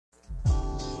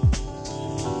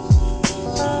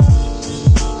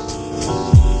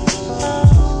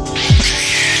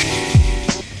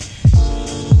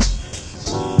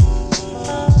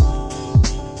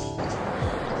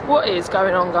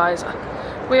going on, guys.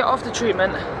 We are off the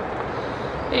treatment.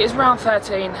 It is round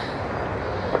 13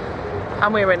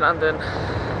 and we're in London.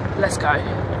 Let's go.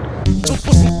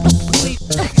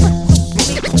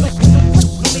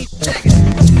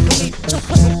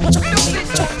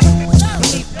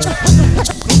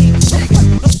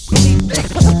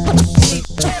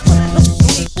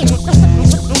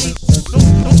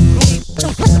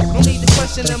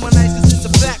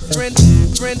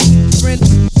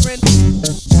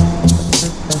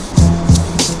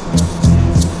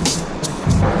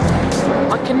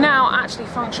 I can now actually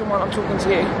function while I'm talking to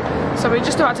you. So we're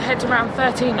just about to head to round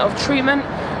 13 of treatment.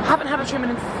 I haven't had a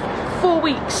treatment in 4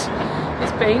 weeks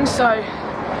it's been, so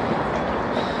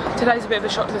today's a bit of a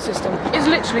shock to the system. It's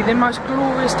literally the most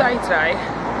glorious day today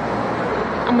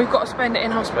and we've got to spend it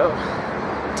in hospital.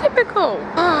 Typical.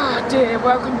 Ah, dear,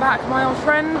 welcome back, my old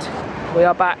friend. We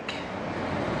are back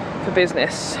for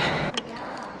business.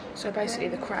 So basically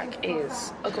the crack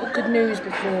is, I've got good news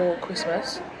before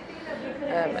Christmas.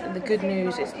 The good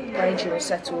news is the brain tumour is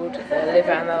settled, the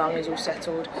liver and the lung is all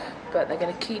settled, but they're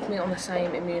going to keep me on the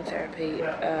same immune therapy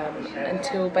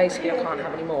until basically I can't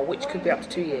have any more, which could be up to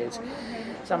 2 years.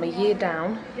 So I'm a year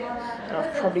down and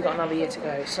I've probably got another year to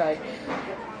go. So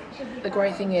the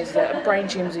great thing is that brain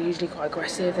tumours are usually quite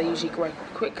aggressive, they usually grow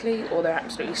quickly or they're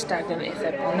absolutely stagnant if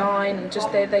they're benign,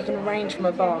 just they can range from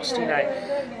a vast, you know,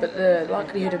 but the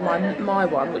likelihood of my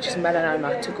one, which is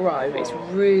melanoma, to grow is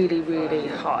really, really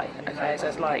high, okay, so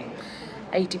it's like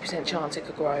 80% chance it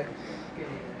could grow.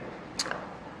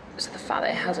 So the fact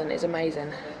that it hasn't is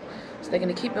amazing. So they're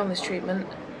going to keep me on this treatment,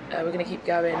 we're going to keep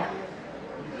going,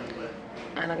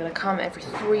 and I'm going to come every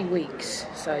 3 weeks,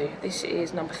 so this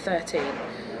is number 13.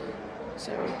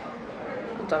 So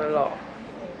I've done a lot.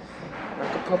 I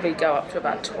could probably go up to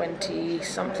about 20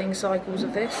 something cycles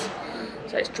of this.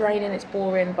 So it's draining, it's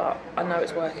boring, but I know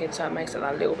it's working, so it makes it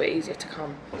that little bit easier to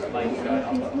come.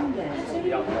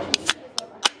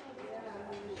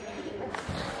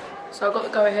 So I've got the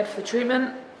go ahead for the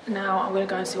treatment. Now I'm going to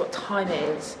go and see what time it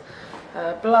is.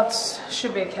 Bloods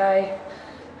should be okay.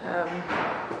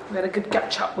 We had a good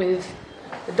catch up with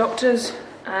the doctors.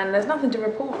 And there's nothing to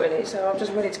report really, so I'm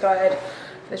just ready to go ahead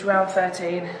for this round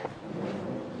 13.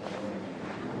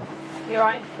 You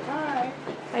alright? Hi.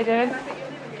 How you doing?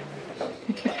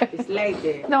 It's late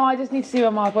there. No, I just need to see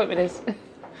where my appointment is.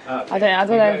 I don't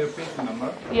know. Your patient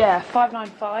number? Yeah,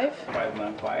 595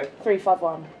 595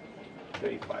 351.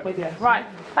 35. With you. Right,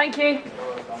 thank you.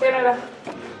 See you later.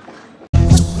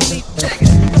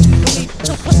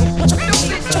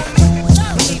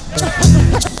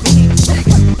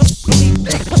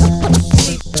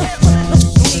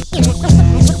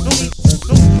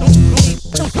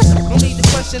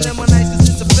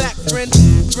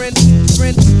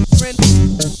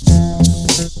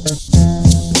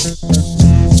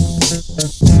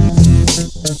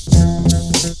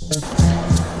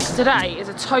 Today is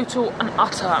a total and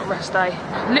utter rest day.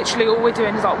 Literally all we're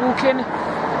doing is like walking.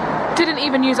 Didn't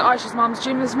even use Aisha's mum's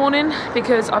gym this morning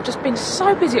because I've just been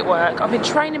so busy at work. I've been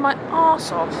training my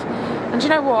arse off. And do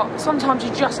you know what? Sometimes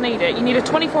you just need it. You need a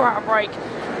 24-hour break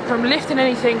from lifting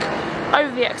anything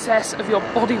over the excess of your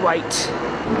body weight.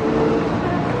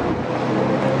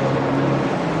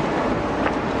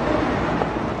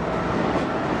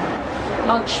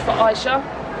 Lunch for Aisha.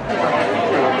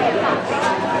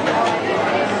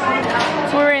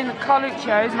 So we're in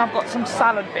Carluccio's and I've got some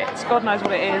salad bits. God knows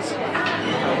what it is.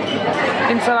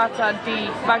 Insalata di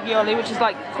fagioli, which is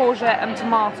like courgette and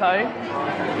tomato.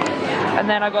 And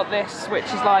then I got this, which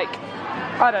is like,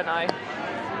 I don't know.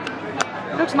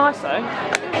 It looks nice though.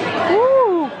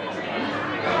 Woo!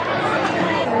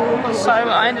 So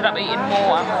I ended up eating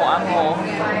more and more and more.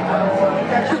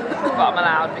 But I'm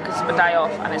allowed because it's my day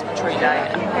off and it's my treat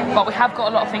day. But we have got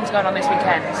a lot of things going on this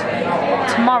weekend.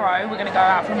 Tomorrow we're going to go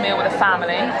out for a meal with a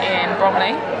family in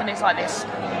Bromley, and it's like this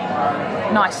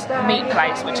nice meat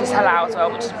place which is halal as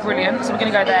well, which is brilliant, so we're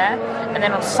going to go there. And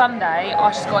then on Sunday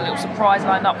Aisha's got a little surprise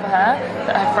lined up for her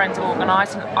that her friends have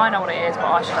organised, and I know what it is but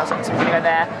Aisha doesn't, so we're going to go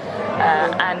there.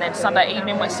 And then Sunday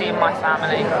evening we're seeing my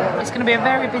family. It's going to be a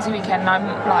very busy weekend, and I'm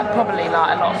like probably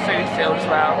like a lot of food filled as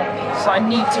well, so I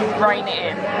need to rein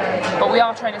it in. But we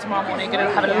are training tomorrow morning. We're going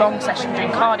to have a long session doing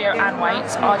cardio and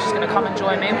weights. Aisha's going to come and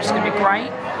join me, which is going to be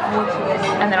great.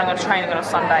 And then I'm going to train again on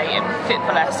Sunday in Fit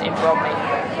for Less in Bromley,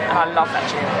 and I love that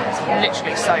gym. It's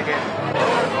literally so good.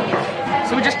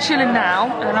 So we're just chilling now,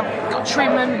 and I've got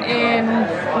treatment in an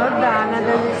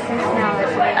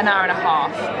hour and a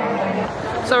half.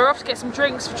 So we're off to get some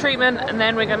drinks for treatment, and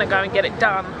then we're going to go and get it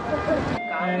done.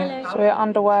 Hello. So we're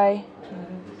underway.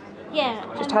 Yeah.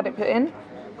 Just had it put in.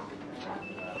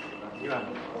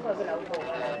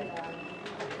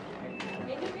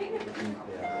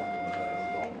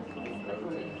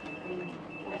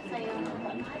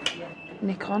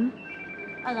 Nikon.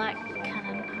 I like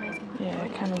Canon. Yeah,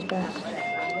 Canon's best.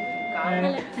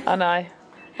 Hello. I know.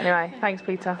 Anyway, thanks,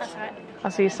 Peter. That's right. I'll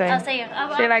see you soon. I'll see you.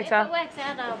 See you later. If it works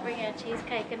out, I'll bring you a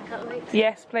cheesecake in a couple of weeks.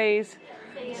 Yes, please.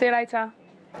 See you later.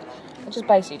 I just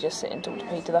basically just sit and talk to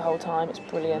Peter the whole time. It's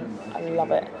brilliant. I love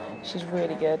it. She's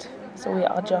really good. So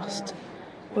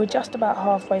we're just about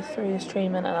halfway through this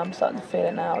treatment, and I'm starting to feel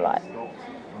it now. Like,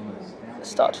 I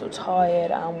start to feel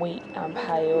tired and weak and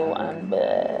pale and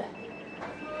bleh.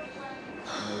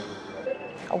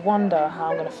 I wonder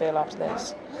how I'm going to feel after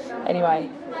this. Anyway,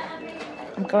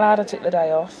 I'm glad I took the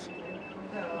day off,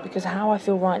 because how I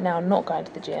feel right now not going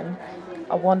to the gym,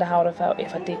 I wonder how I would have felt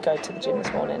if I did go to the gym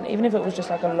this morning. Even if it was just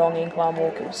like a long incline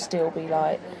walk, it would still be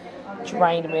like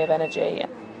drained me of energy.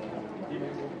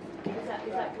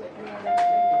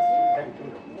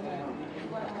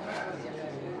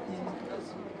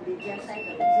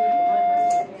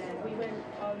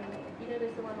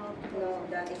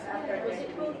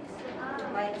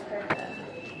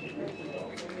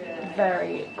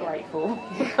 Very grateful.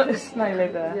 There's snow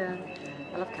lid there. Yeah,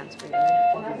 I love Canterbury.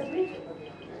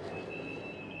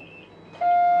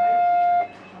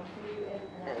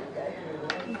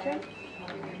 Okay.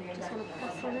 Just want to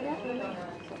press on it.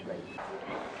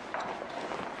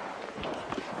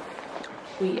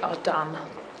 We are done.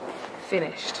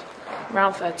 Finished.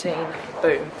 Round 13.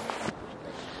 Boom.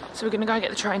 So we're going to go get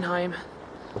the train home.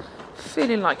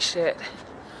 Feeling like shit.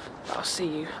 But I'll see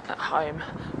you at home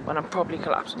when I'm probably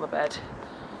collapsed on the bed.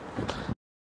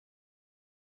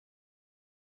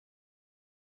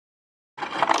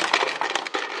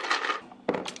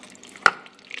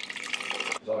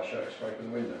 Is our shirt scraping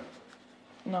the window?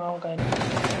 No, I'm going.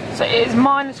 So it is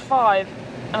 -5,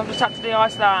 and I've just had to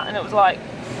de-ice that, and it was like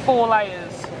 4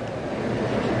 layers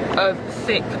of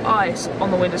thick ice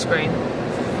on the window screen.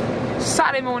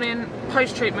 Saturday morning,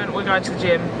 post-treatment, we're going to the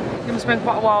gym. We're going to spend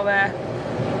quite a while there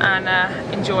and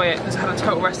enjoy it, because I had a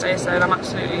total rest day yesterday and I'm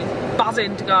absolutely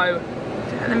buzzing to go.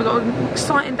 And then we've got an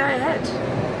exciting day ahead.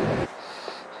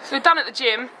 So we're done at the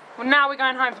gym. Well, now we're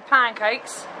going home for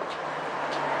pancakes,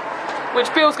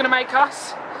 which Bill's going to make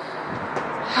us.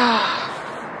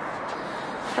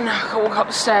 And now I've got to walk up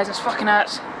the stairs, it's fucking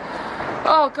hurts.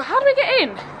 Oh God, how do we get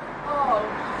in? Oh,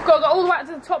 got to go all the way up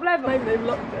to the top level. Maybe they've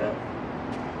locked it.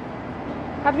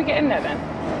 How do we get in there then?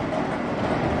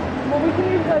 Well, we can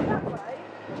either go that way,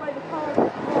 the way the car is.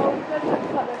 Well, then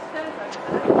looks like there's stairs over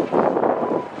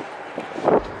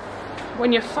there.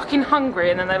 When you're fucking hungry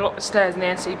and then they lock the stairs in the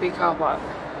NCP car park.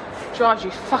 Drives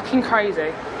you fucking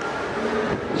crazy.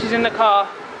 She's in the car.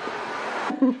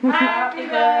 Happy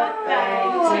birthday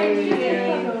to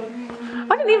you.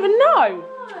 I didn't even know.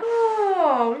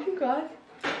 Oh, you guys.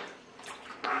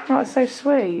 Oh, that's so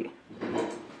sweet.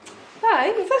 Hey,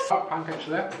 is that Pancakes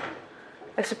there?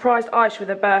 I surprised Aish with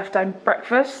a birthday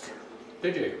breakfast.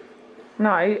 Did you?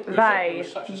 No, It they,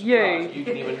 was such a you. surprise, you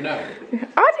didn't even know.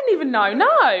 I didn't even know, no.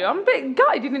 I'm a bit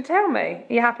gutted, you didn't tell me.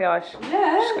 Are you happy, Aish?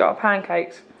 Yeah. She's got her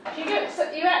pancakes. You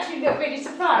actually look really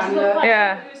surprised. And, You look like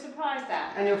yeah. you were surprised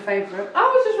at. And your favourite? I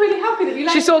was just really happy that you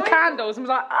liked She saw the candles and was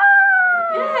like, ah!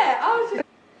 Yeah, I was just...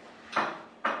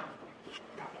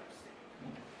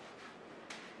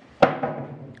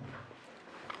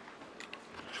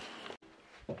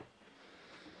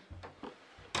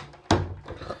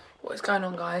 What is going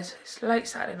on, guys? It's late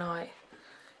Saturday night.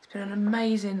 It's been an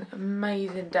amazing,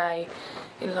 amazing day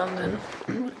in London.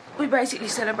 We basically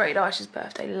celebrated Aisha's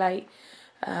birthday late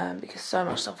because so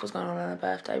much stuff was going on her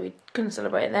birthday. We couldn't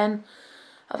celebrate it then.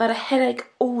 I've had a headache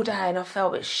all day and I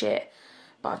felt a bit shit,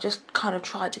 but I've just kind of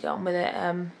tried to get on with it.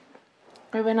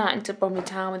 We went out into Bromley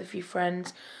Town with a few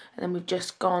friends, and then we've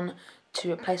just gone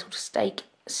to a place called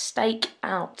Steak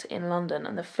Out in London,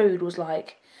 and the food was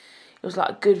like, it was like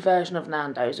a good version of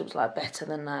Nando's. It was like better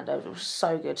than Nando's. It was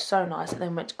so good, so nice. And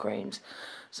then we went to Creams.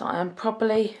 So I am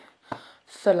properly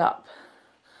full up.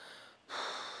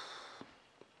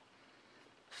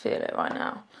 Feel it right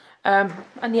now.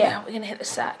 And yeah, we're gonna hit the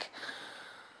sack.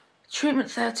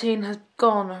 Treatment 13 has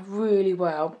gone really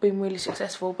well, been really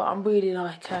successful, but I'm really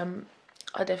like,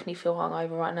 I definitely feel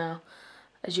hungover right now.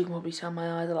 As you can probably tell,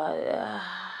 my eyes are like,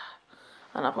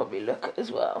 and I probably look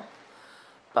as well.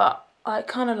 But I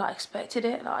kind of like expected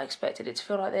it. Like, I expected it to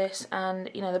feel like this, and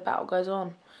you know, the battle goes on.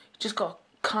 You just got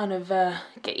to kind of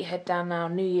get your head down now.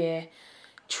 New year,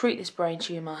 treat this brain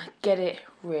tumour, get it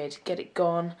rid, get it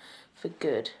gone for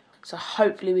good. So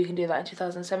hopefully we can do that in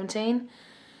 2017.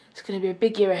 It's going to be a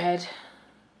big year ahead.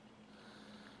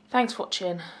 Thanks for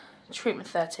watching. Treatment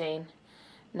 13.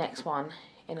 Next one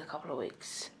in a couple of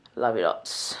weeks. Love you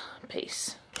lots.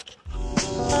 Peace.